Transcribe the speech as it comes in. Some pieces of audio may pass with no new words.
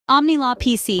Omni Law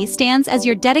P.C. stands as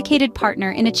your dedicated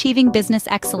partner in achieving business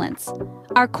excellence.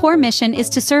 Our core mission is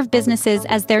to serve businesses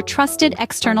as their trusted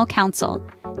external counsel,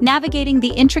 navigating the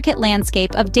intricate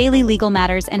landscape of daily legal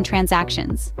matters and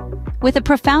transactions. With a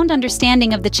profound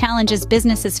understanding of the challenges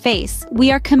businesses face,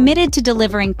 we are committed to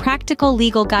delivering practical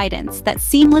legal guidance that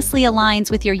seamlessly aligns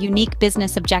with your unique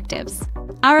business objectives.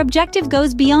 Our objective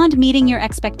goes beyond meeting your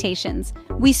expectations.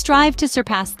 We strive to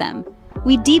surpass them.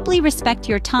 We deeply respect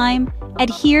your time,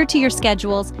 adhere to your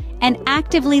schedules, and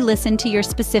actively listen to your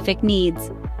specific needs.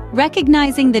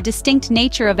 Recognizing the distinct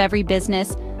nature of every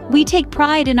business, we take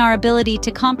pride in our ability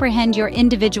to comprehend your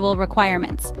individual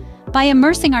requirements. By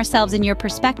immersing ourselves in your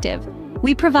perspective,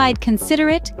 we provide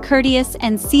considerate, courteous,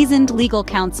 and seasoned legal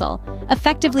counsel,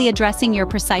 effectively addressing your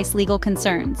precise legal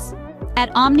concerns.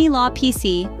 At Omni Law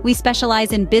P.C., we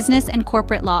specialize in business and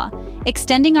corporate law,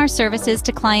 extending our services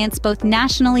to clients both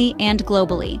nationally and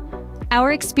globally.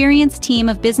 Our experienced team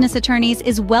of business attorneys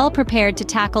is well prepared to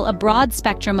tackle a broad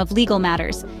spectrum of legal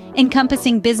matters,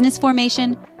 encompassing business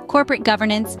formation, corporate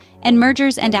governance, and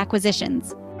mergers and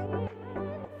acquisitions.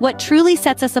 What truly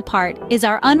sets us apart is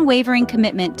our unwavering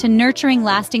commitment to nurturing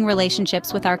lasting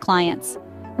relationships with our clients.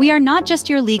 We are not just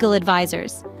your legal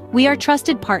advisors. We are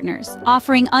trusted partners,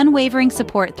 offering unwavering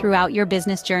support throughout your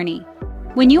business journey.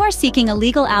 When you are seeking a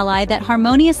legal ally that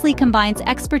harmoniously combines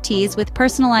expertise with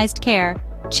personalized care,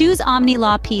 choose Omni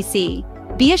Law P.C.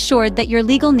 Be assured that your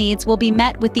legal needs will be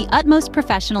met with the utmost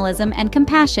professionalism and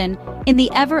compassion in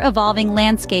the ever-evolving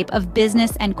landscape of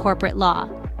business and corporate law.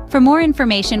 For more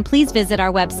information, please visit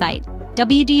our website,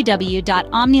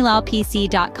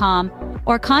 www.omnilawpc.com,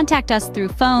 or contact us through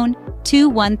phone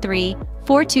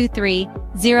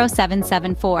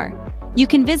 213-423-0774. You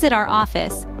can visit our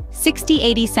office,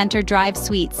 6080 Center Drive,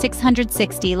 Suite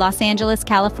 660, Los Angeles,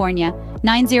 California,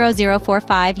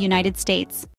 90045, United States.